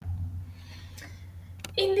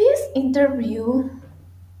In this interview,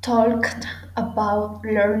 talked about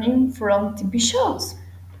learning from TV shows.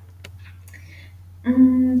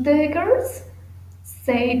 The girls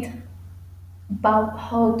said about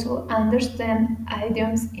how to understand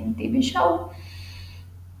idioms in TV show.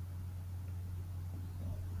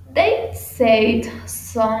 They said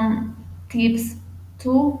some tips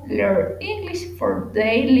to learn English for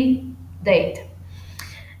daily date.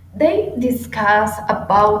 They discuss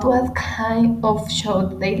about what kind of show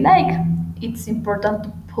they like. It's important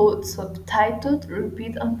to put subtitles,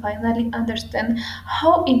 repeat, and finally understand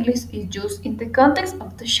how English is used in the context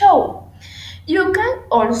of the show. You can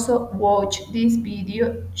also watch these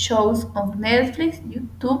video shows on Netflix,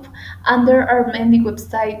 YouTube, and there are many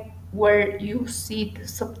websites where you see the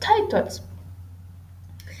subtitles.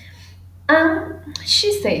 And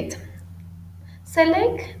she said,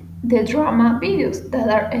 select the drama videos that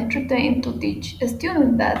are entertaining to teach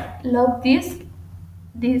students that love this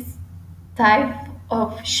type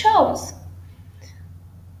of shows.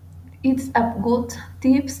 It's a good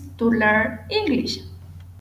tips to learn English.